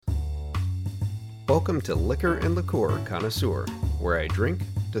Welcome to Liquor and Liqueur Connoisseur, where I drink,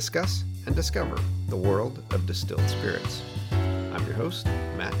 discuss, and discover the world of distilled spirits. I'm your host,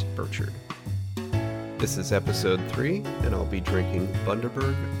 Matt Burchard. This is episode 3, and I'll be drinking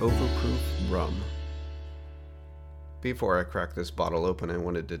Bundaberg Overproof Rum. Before I crack this bottle open, I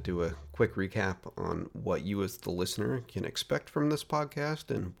wanted to do a quick recap on what you as the listener can expect from this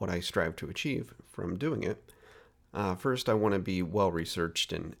podcast and what I strive to achieve from doing it. First, I want to be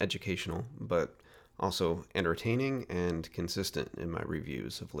well-researched and educational, but also entertaining and consistent in my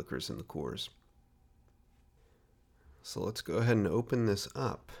reviews of liquors and liqueurs. So let's go ahead and open this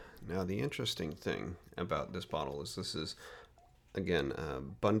up. Now, the interesting thing about this bottle is this is, again,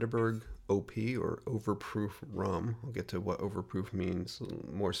 Bundaberg OP, or Overproof Rum. I'll get to what overproof means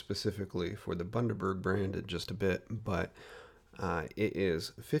more specifically for the Bundaberg brand in just a bit, but it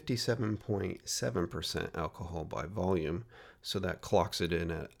is 57.7% alcohol by volume, so that clocks it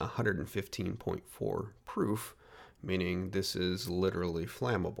in at 115.4 proof, meaning this is literally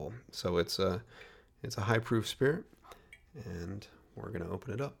flammable. So it's a high proof spirit, and we're going to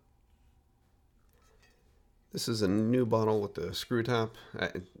open it up. This is a new bottle with the screw top.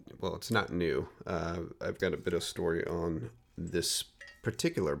 Well, it's not new. I've got a bit of story on this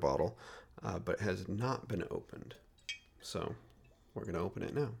particular bottle, but it has not been opened. So we're going to open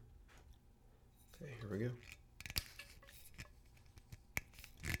it now. Okay, here we go.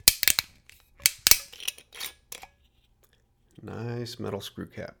 Nice metal screw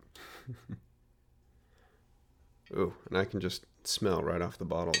cap. Ooh, and I can just smell right off the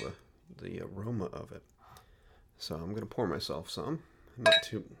bottle the aroma of it. So I'm going to pour myself some. Not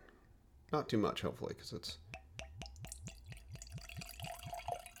too much, hopefully, because it's...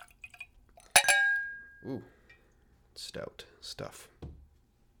 Ooh, stout stuff.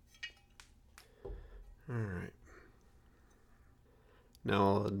 All right. Now,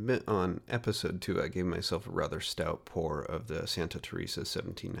 I'll admit on episode 2, I gave myself a rather stout pour of the Santa Teresa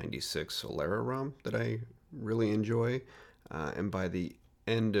 1796 Solera rum that I really enjoy. And by the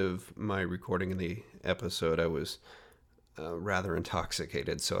end of my recording of the episode, I was rather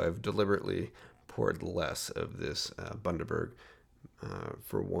intoxicated. So I've deliberately poured less of this Bundaberg.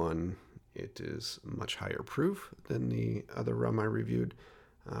 For one, it is much higher proof than the other rum I reviewed.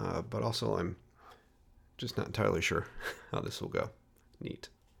 But also, I'm just not entirely sure how this will go. Neat.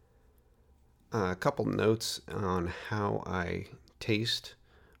 A couple notes on how I taste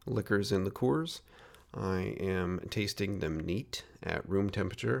liquors and liqueurs. I am tasting them neat at room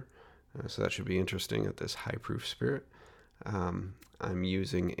temperature, so that should be interesting at this high proof spirit. I'm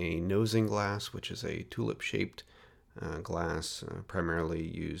using a nosing glass, which is a tulip-shaped glass primarily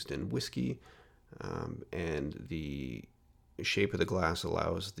used in whiskey, and the shape of the glass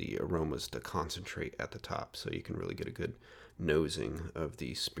allows the aromas to concentrate at the top, so you can really get a good nosing of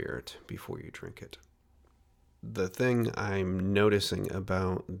the spirit before you drink it. The thing I'm noticing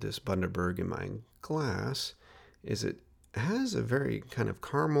about this Bundaberg in my glass is it has a very kind of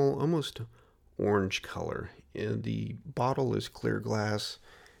caramel, almost orange color. And the bottle is clear glass.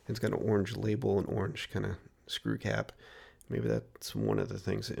 It's got an orange label, an orange kind of screw cap. Maybe that's one of the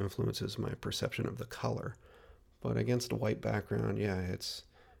things that influences my perception of the color. But against a white background, yeah, it's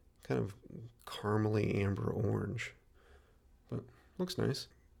kind of caramely amber orange. But looks nice.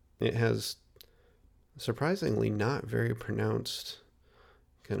 It has surprisingly not very pronounced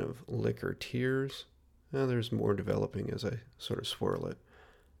kind of liquor tears. There's more developing as I sort of swirl it.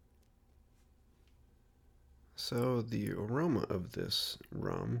 So the aroma of this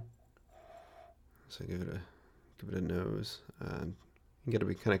rum, so give it a nose. You got to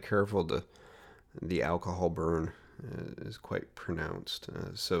be kind of careful. The alcohol burn is quite pronounced.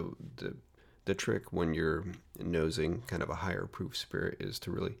 So the trick when you're nosing kind of a higher proof spirit is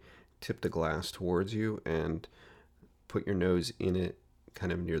to really tip the glass towards you and put your nose in it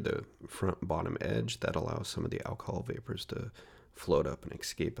kind of near the front bottom edge. That allows some of the alcohol vapors to float up and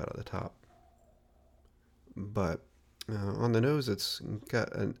escape out of the top. But on the nose, it's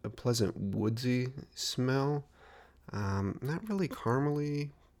got a pleasant woodsy smell. Not really caramely.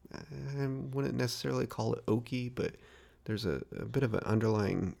 I wouldn't necessarily call it oaky, but there's a bit of an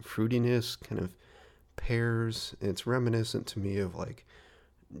underlying fruitiness, kind of pears. It's reminiscent to me of like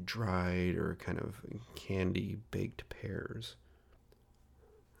dried or kind of candy baked pears.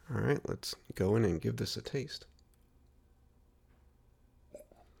 All right, let's go in and give this a taste.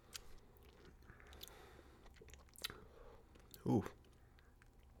 Ooh.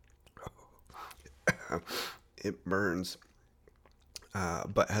 It burns,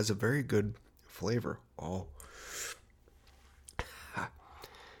 but has a very good flavor. Oh.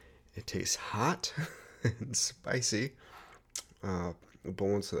 It tastes hot and spicy.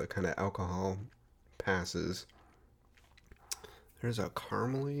 Balance the kind of alcohol passes. There's a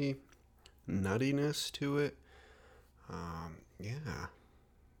caramely nuttiness to it. Yeah,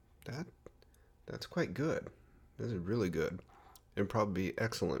 that's quite good. This is really good. It'd probably be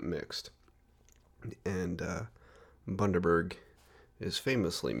excellent mixed. And Bundaberg is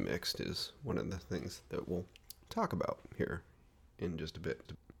famously mixed, is one of the things that we'll talk about here in just a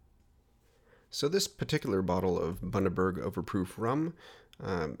bit. So this particular bottle of Bundaberg Overproof rum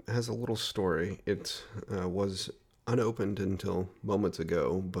has a little story. It was unopened until moments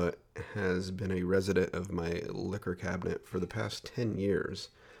ago, but has been a resident of my liquor cabinet for the past 10 years.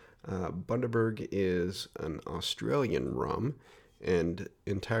 Bundaberg is an Australian rum and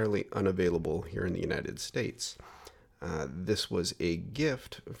entirely unavailable here in the United States. This was a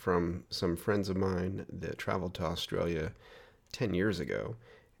gift from some friends of mine that traveled to Australia 10 years ago,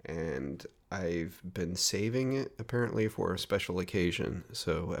 and I've been saving it apparently for a special occasion.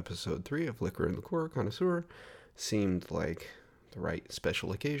 So episode 3 of Liquor and Liqueur Connoisseur seemed like the right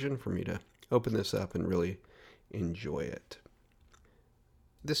special occasion for me to open this up and really enjoy it.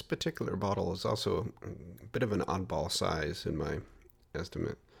 This particular bottle is also a bit of an oddball size in my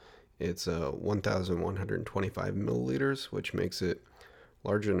estimate. It's 1,125 milliliters, which makes it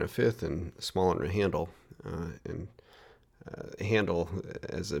larger than a fifth and smaller in a handle. Handle,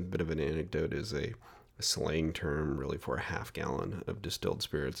 as a bit of an anecdote, is a slang term really for a half gallon of distilled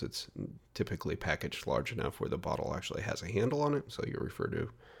spirits. It's typically packaged large enough where the bottle actually has a handle on it, so you refer to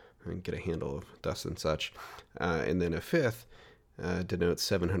and get a handle of thus and such. And then a fifth denotes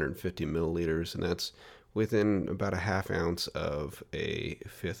 750 milliliters, and that's within about a half ounce of a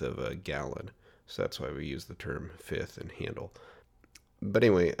fifth of a gallon. So that's why we use the term fifth and handle. But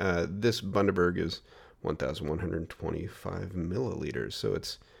anyway, this Bundaberg is 1,125 milliliters, so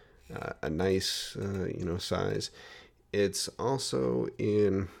it's a nice, size. It's also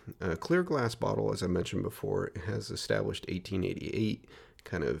in a clear glass bottle, as I mentioned before. It has established 1888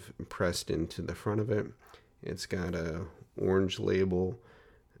 kind of pressed into the front of it. It's got a orange label.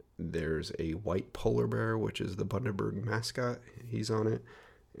 There's a white polar bear, which is the Bundaberg mascot. He's on it,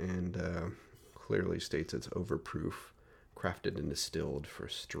 and clearly states it's overproof, crafted and distilled for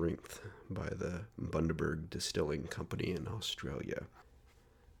strength by the Bundaberg Distilling Company in Australia.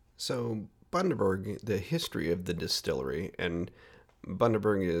 So Bundaberg, the history of the distillery, and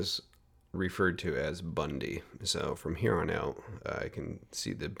Bundaberg is referred to as Bundy. So from here on out, I can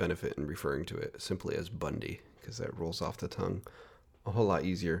see the benefit in referring to it simply as Bundy, because that rolls off the tongue a whole lot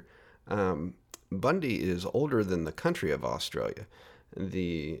easier. Bundy is older than the country of Australia.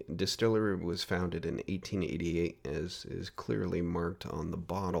 The distillery was founded in 1888, as is clearly marked on the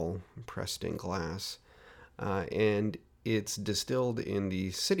bottle, pressed in glass, and it's distilled in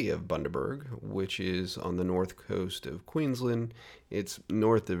the city of Bundaberg, which is on the north coast of Queensland. It's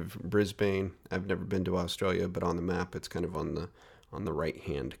north of Brisbane. I've never been to Australia, but on the map, it's kind of on the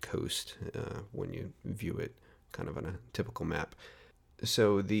right-hand coast when you view it, kind of on a typical map.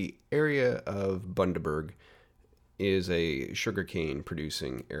 So the area of Bundaberg is a sugarcane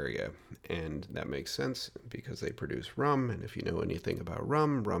producing area, and that makes sense because they produce rum, and if you know anything about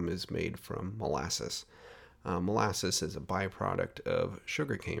rum, rum is made from molasses. Molasses is a byproduct of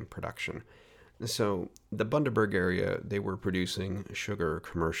sugarcane production. So the Bundaberg area, they were producing sugar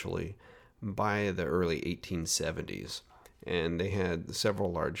commercially by the early 1870s, and they had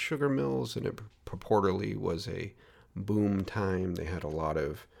several large sugar mills, and it purportedly was a boom time. They had a lot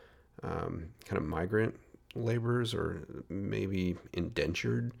of kind of migrant laborers, or maybe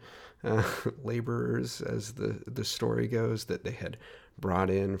indentured laborers, as the story goes, that they had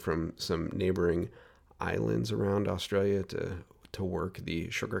brought in from some neighboring islands around Australia to work the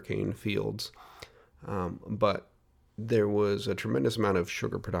sugarcane fields. But there was a tremendous amount of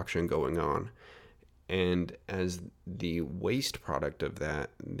sugar production going on, and as the waste product of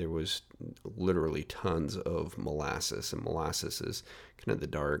that, there was literally tons of molasses, and molasses is kind of the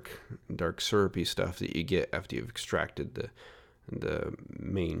dark syrupy stuff that you get after you've extracted the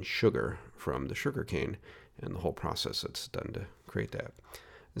main sugar from the sugarcane and the whole process that's done to create that.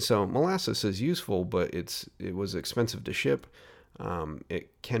 So molasses is useful, but it was expensive to ship.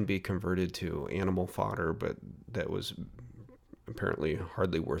 It can be converted to animal fodder, but that was apparently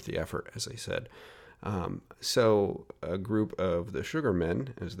hardly worth the effort, as I said. So a group of the sugar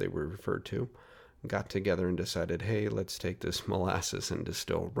men, as they were referred to, got together and decided, hey, let's take this molasses and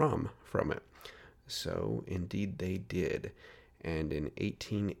distill rum from it. So indeed they did. And in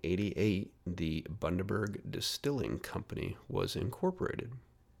 1888, the Bundaberg Distilling Company was incorporated.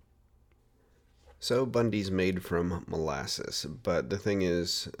 So Bundy's made from molasses, but the thing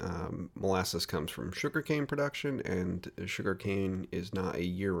is, molasses comes from sugarcane production, and sugarcane is not a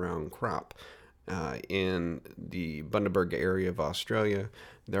year-round crop. In the Bundaberg area of Australia,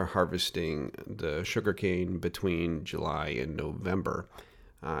 they're harvesting the sugarcane between July and November.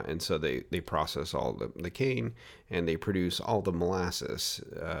 And so they process all the cane and they produce all the molasses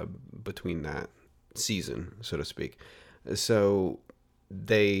between that season, so to speak. So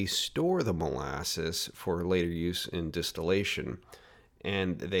they store the molasses for later use in distillation,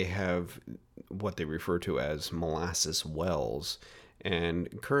 and they have what they refer to as molasses wells.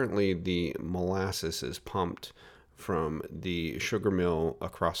 And currently, the molasses is pumped from the sugar mill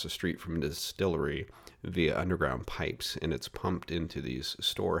across the street from the distillery via underground pipes, and it's pumped into these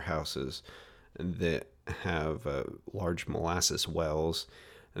storehouses that have large molasses wells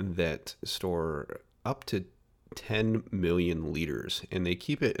that store up to 10 million liters, and they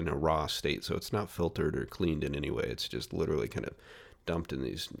keep it in a raw state, so it's not filtered or cleaned in any way. It's just literally kind of dumped in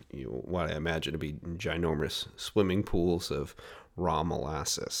these, what I imagine to be ginormous swimming pools of raw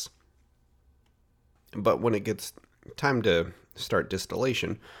molasses. But when it gets time to start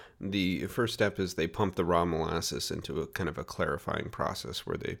distillation, the first step is they pump the raw molasses into a kind of a clarifying process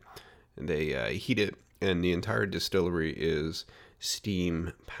where they heat it, and the entire distillery is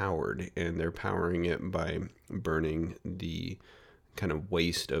steam powered, and they're powering it by burning the kind of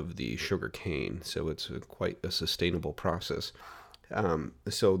waste of the sugar cane. So it's quite a sustainable process.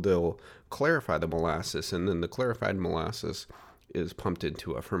 So they'll clarify the molasses, and then the clarified molasses is pumped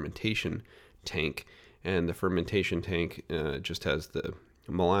into a fermentation tank, and the fermentation tank just has the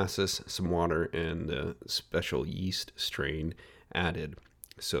molasses, some water, and the special yeast strain added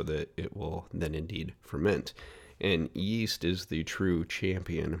so that it will then indeed ferment. And yeast is the true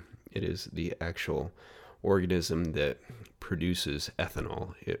champion. It is the actual organism that produces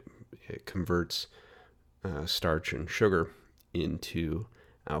ethanol. It converts starch and sugar into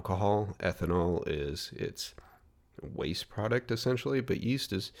alcohol. Ethanol is its waste product, essentially, but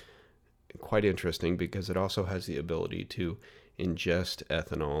yeast is quite interesting because it also has the ability to ingest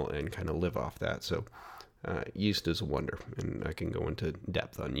ethanol and kind of live off that. So yeast is a wonder, and I can go into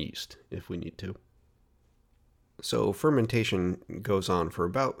depth on yeast if we need to. So fermentation goes on for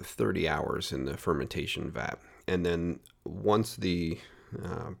about 30 hours in the fermentation vat, and then once the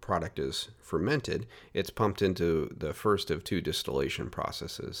product is fermented, it's pumped into the first of two distillation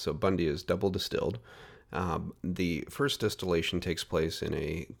processes. So Bundy is double distilled. The first distillation takes place in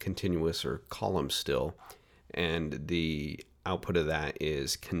a continuous or column still, and the output of that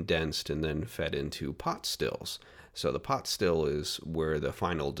is condensed and then fed into pot stills. So the pot still is where the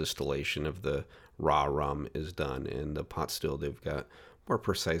final distillation of the raw rum is done. And the pot still, they've got more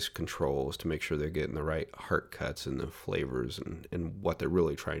precise controls to make sure they're getting the right heart cuts and the flavors and what they're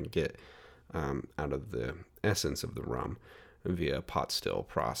really trying to get out of the essence of the rum via pot still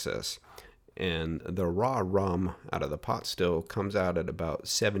process. And the raw rum out of the pot still comes out at about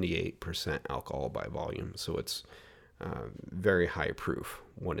 78% alcohol by volume. So it's very high proof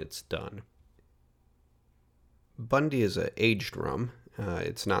when it's done. Bundy is an aged rum.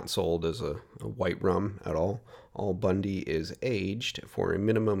 It's not sold as a white rum at all. All Bundy is aged for a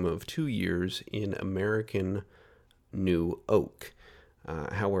minimum of 2 years in American new oak.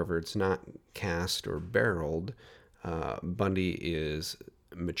 However, it's not cast or barreled. Bundy is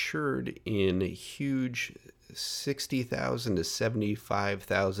matured in huge 60,000 to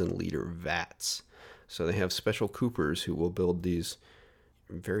 75,000 liter vats. So they have special coopers who will build these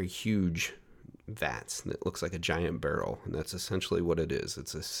very huge vats that looks like a giant barrel, and that's essentially what it is.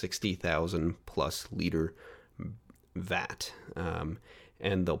 It's a 60,000 plus liter vat,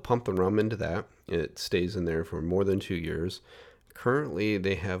 and they'll pump the rum into that. It stays in there for more than 2 years. Currently,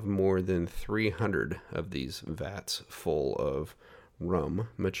 they have more than 300 of these vats full of rum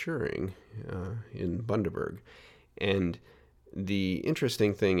maturing in Bundaberg. And the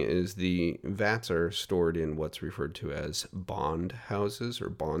interesting thing is the vats are stored in what's referred to as bond houses or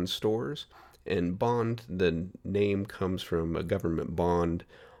bond stores. And bond, the name comes from a government bond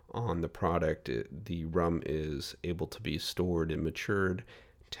on the product. The rum is able to be stored and matured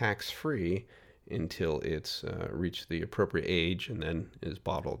tax-free until it's reached the appropriate age and then is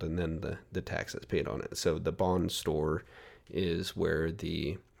bottled, and then the tax is paid on it. So the bond store is where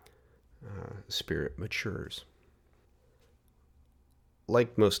the spirit matures.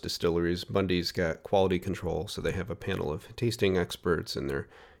 Like most distilleries, Bundy's got quality control, so they have a panel of tasting experts, and they're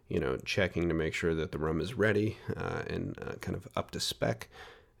checking to make sure that the rum is ready and kind of up to spec.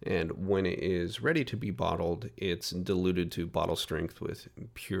 And when it is ready to be bottled, it's diluted to bottle strength with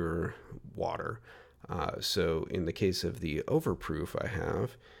pure water. So in the case of the overproof I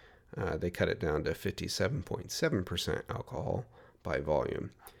have, they cut it down to 57.7% alcohol by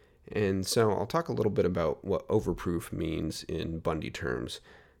volume. And so I'll talk a little bit about what overproof means in Bundy terms.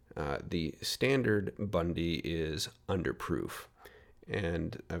 The standard Bundy is underproof,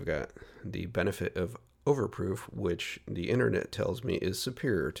 and I've got the benefit of overproof, which the internet tells me is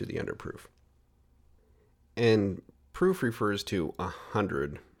superior to the underproof. And proof refers to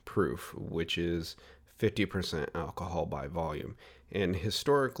 100 proof, which is 50% alcohol by volume. And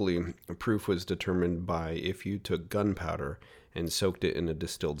historically, proof was determined by if you took gunpowder and soaked it in a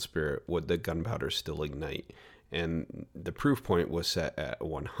distilled spirit, would the gunpowder still ignite? And the proof point was set at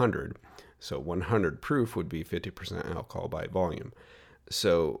 100. So 100 proof would be 50% alcohol by volume.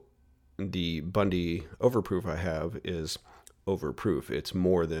 So the Bundy overproof I have is overproof. It's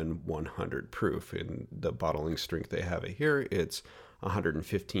more than 100 proof. In the bottling strength they have it here, it's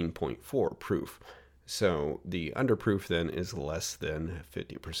 115.4 proof. So the underproof then is less than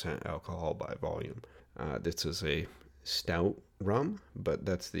 50% alcohol by volume. This is a stout rum, but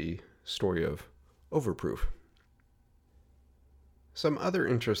that's the story of overproof. Some other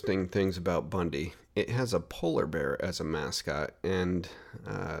interesting things about Bundy. It has a polar bear as a mascot, and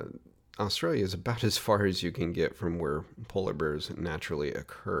Australia is about as far as you can get from where polar bears naturally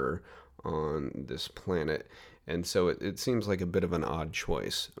occur on this planet. And so it seems like a bit of an odd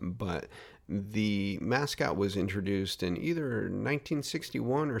choice. But the mascot was introduced in either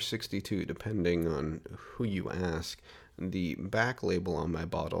 1961 or 62, depending on who you ask. The back label on my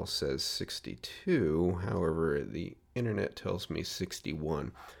bottle says 62. However, the internet tells me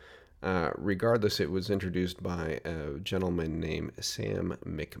 61. Regardless, it was introduced by a gentleman named Sam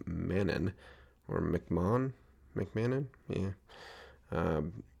McMahon, or McMahon, yeah,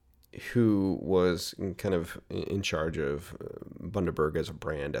 who was kind of in charge of Bundaberg as a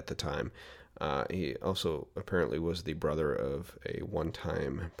brand at the time. He also apparently was the brother of a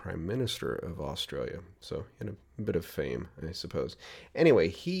one-time prime minister of Australia, so he had a bit of fame, I suppose. Anyway,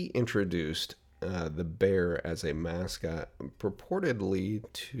 he introduced the bear as a mascot, purportedly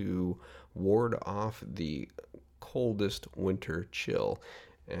to ward off the coldest winter chill.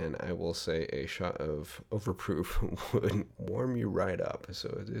 And I will say a shot of overproof would warm you right up.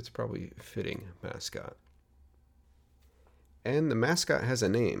 So it's probably a fitting mascot. And the mascot has a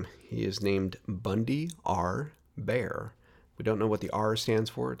name. He is named Bundy R. Bear. We don't know what the R stands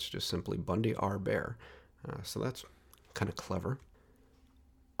for. It's just simply Bundy R. Bear. So that's kind of clever.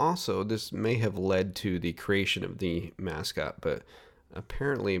 Also, this may have led to the creation of the mascot, but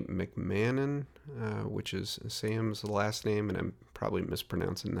apparently McMahon, which is Sam's last name, and I'm probably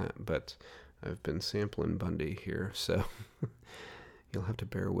mispronouncing that, but I've been sampling Bundy here, so you'll have to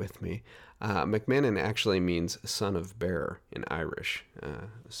bear with me. McMahon actually means son of bear in Irish,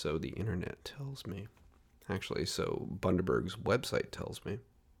 so the internet tells me. Actually, so Bundaberg's website tells me.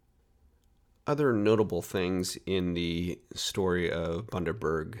 Other notable things in the story of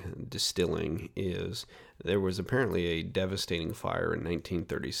Bundaberg distilling is there was apparently a devastating fire in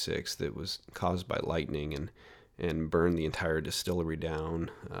 1936 that was caused by lightning and burned the entire distillery down.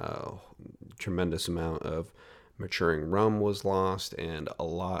 Tremendous amount of maturing rum was lost, and a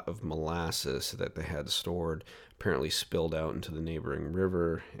lot of molasses that they had stored apparently spilled out into the neighboring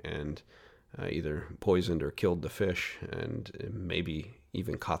river and either poisoned or killed the fish, and maybe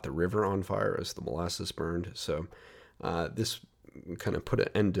even caught the river on fire as the molasses burned. So this kind of put an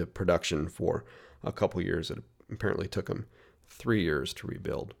end to production for a couple years. It apparently took them 3 years to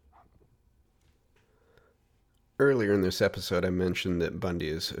rebuild. Earlier in this episode, I mentioned that Bundy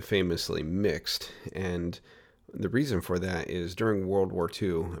is famously mixed, and the reason for that is during World War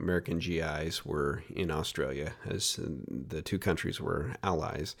II, American GIs were in Australia, as the two countries were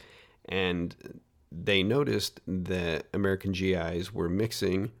allies, and they noticed that American GIs were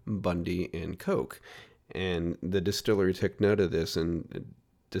mixing Bundy and Coke. And the distillery took note of this and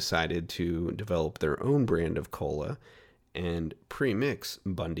decided to develop their own brand of cola and pre-mix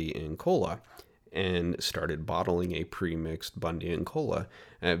Bundy and cola, and started bottling a pre-mixed Bundy and cola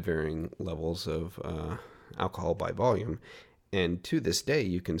at varying levels of alcohol by volume. And to this day,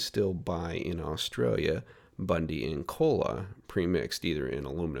 you can still buy in Australia Bundy and cola pre-mixed either in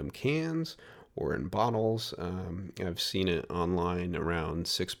aluminum cans or in bottles. I've seen it online around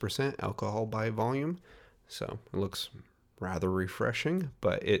 6% alcohol by volume, so it looks rather refreshing,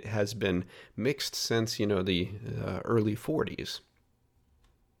 but it has been mixed since, the early 40s.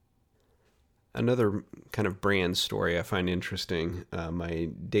 Another kind of brand story I find interesting, my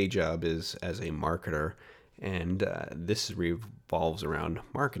day job is as a marketer, and this revolves around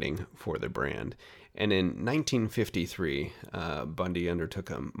marketing for the brand. And in 1953, Bundy undertook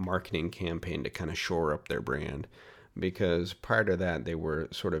a marketing campaign to kind of shore up their brand, because prior to that, they were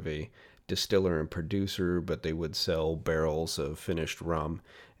sort of a distiller and producer, but they would sell barrels of finished rum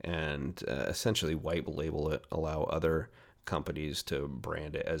and essentially white label it, allow other companies to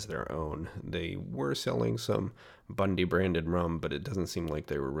brand it as their own. They were selling some Bundy branded rum, but it doesn't seem like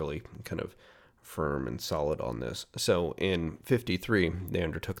they were really kind of firm and solid on this. So in 53, they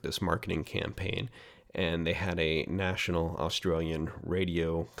undertook this marketing campaign, and they had a national Australian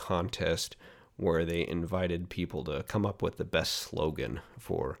radio contest where they invited people to come up with the best slogan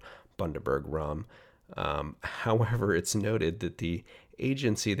for Bundaberg rum. However, it's noted that the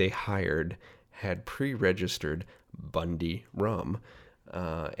agency they hired had pre-registered Bundy rum,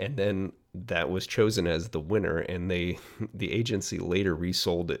 and then that was chosen as the winner, and the agency later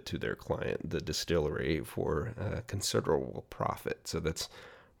resold it to their client, the distillery, for a considerable profit. So that's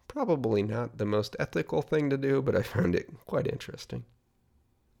probably not the most ethical thing to do, but I found it quite interesting.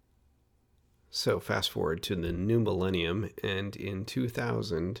 So fast forward to the new millennium, and in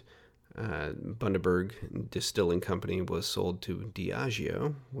 2000, Bundaberg Distilling Company was sold to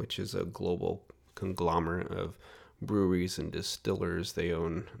Diageo, which is a global conglomerate of breweries and distillers. They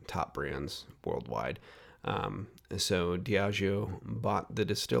own top brands worldwide. So Diageo bought the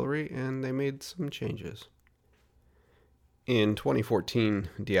distillery, and they made some changes. In 2014,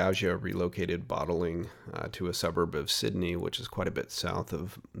 Diageo relocated bottling to a suburb of Sydney, which is quite a bit south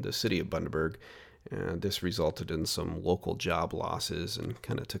of the city of Bundaberg. This resulted in some local job losses and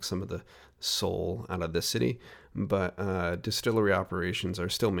kind of took some of the soul out of the city. But distillery operations are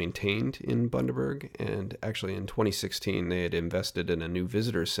still maintained in Bundaberg. And actually in 2016, they had invested in a new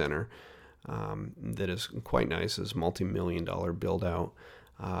visitor center that is quite nice. It's a multi-million-dollar build-out.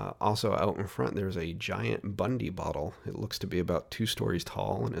 Also out in front, there's a giant Bundy bottle. It looks to be about 2 stories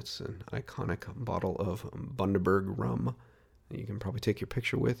tall, and it's an iconic bottle of Bundaberg rum that you can probably take your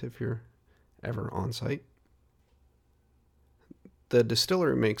picture with if you're ever on site. The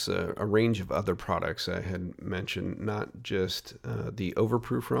distillery makes a range of other products I had mentioned, not just the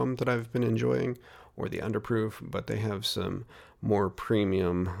overproof rum that I've been enjoying or the underproof, but they have some more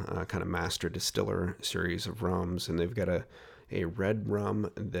premium kind of master distiller series of rums, and they've got a red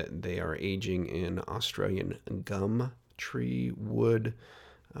rum that they are aging in Australian gum tree wood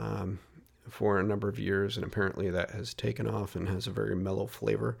for a number of years, and apparently that has taken off and has a very mellow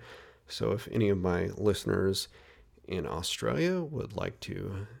flavor. So if any of my listeners in Australia would like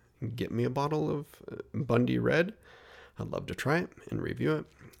to get me a bottle of Bundy Red, I'd love to try it and review it.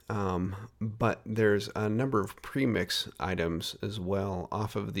 But there's a number of premix items as well.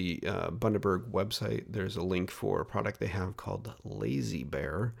 Off of the Bundaberg website, there's a link for a product they have called Lazy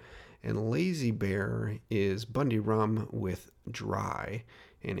Bear. And Lazy Bear is Bundy rum with dry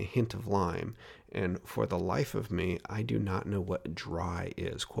and a hint of lime. And for the life of me, I do not know what dry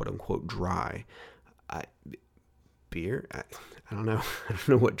is, quote unquote dry. Beer? I don't know. I don't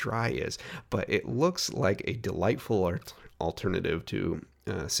know what dry is, but it looks like a delightful alternative to,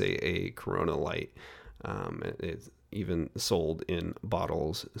 say, a Corona Light. It's even sold in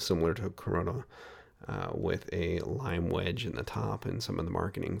bottles similar to Corona with a lime wedge in the top in some of the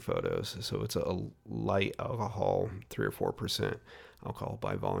marketing photos. So it's a light alcohol, 3 or 4% alcohol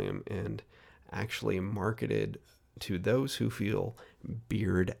by volume, and actually marketed to those who feel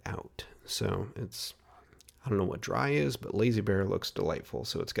beered out. So it's, I don't know what dry is, but Lazy Bear looks delightful.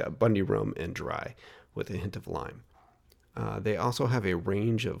 So it's got Bundy rum and dry with a hint of lime. They also have a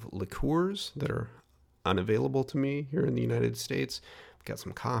range of liqueurs that are unavailable to me here in the United States. Got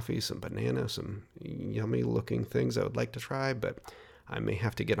some coffee, some banana, some yummy looking things I would like to try, but I may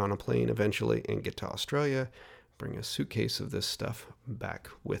have to get on a plane eventually and get to Australia, bring a suitcase of this stuff back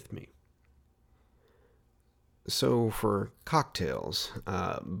with me. So for cocktails,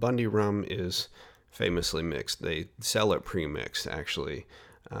 Bundy rum is famously mixed. They sell it pre-mixed, actually,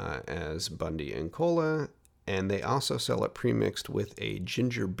 as Bundy and Cola, and they also sell it pre-mixed with a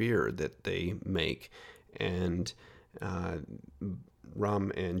ginger beer that they make. And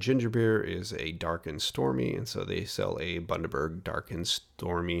rum and ginger beer is a dark and stormy, and so they sell a Bundaberg dark and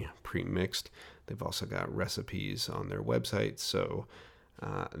stormy pre-mixed. They've also got recipes on their website, so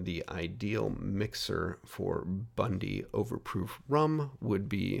the ideal mixer for Bundy overproof rum would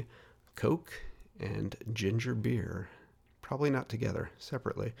be Coke and ginger beer. Probably not together,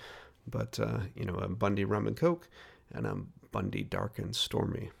 separately, but a Bundy rum and Coke and a Bundy dark and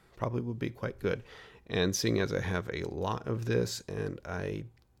stormy probably would be quite good. And seeing as I have a lot of this, and I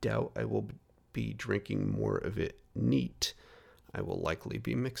doubt I will be drinking more of it neat, I will likely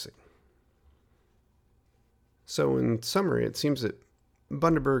be mixing. So in summary, it seems that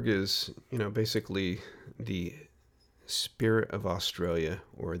Bundaberg is, basically the spirit of Australia,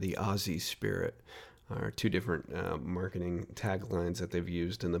 or the Aussie spirit, are two different marketing taglines that they've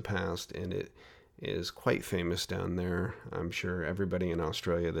used in the past, and it is quite famous down there. I'm sure everybody in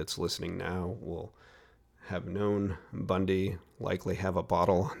Australia that's listening now will have known Bundy likely have a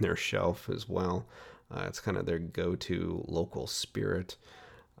bottle on their shelf as well. It's kind of their go-to local spirit.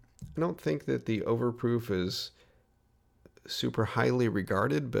 I don't think that the Overproof is super highly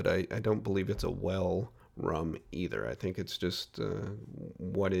regarded, but I don't believe it's a well rum either. I think it's just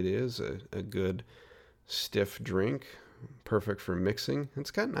what it is, a good stiff drink, perfect for mixing.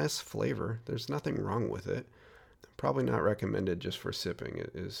 It's got nice flavor. There's nothing wrong with it. Probably not recommended just for sipping.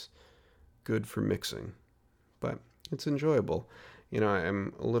 It is good for mixing, but it's enjoyable.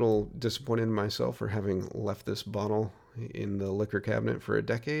 I'm a little disappointed in myself for having left this bottle in the liquor cabinet for a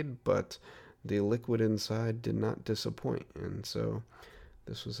decade, but the liquid inside did not disappoint, and so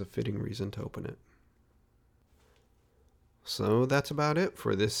this was a fitting reason to open it. So that's about it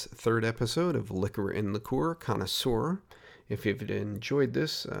for this third episode of Liquor and Liqueur Connoisseur. If you've enjoyed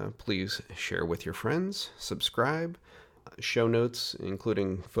this, please share with your friends, subscribe. Show notes,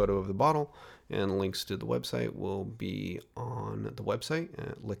 including photo of the bottle and links to the website, will be on the website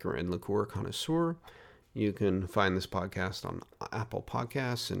at Liquor and Liqueur Connoisseur. You can find this podcast on Apple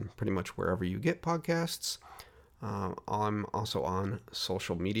Podcasts and pretty much wherever you get podcasts. I'm also on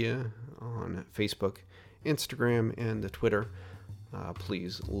social media, on Facebook, Instagram, and Twitter.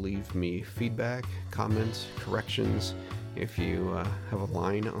 Please leave me feedback, comments, corrections. If you have a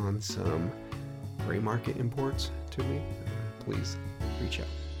line on some gray market imports to me, please reach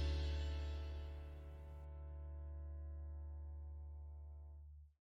out.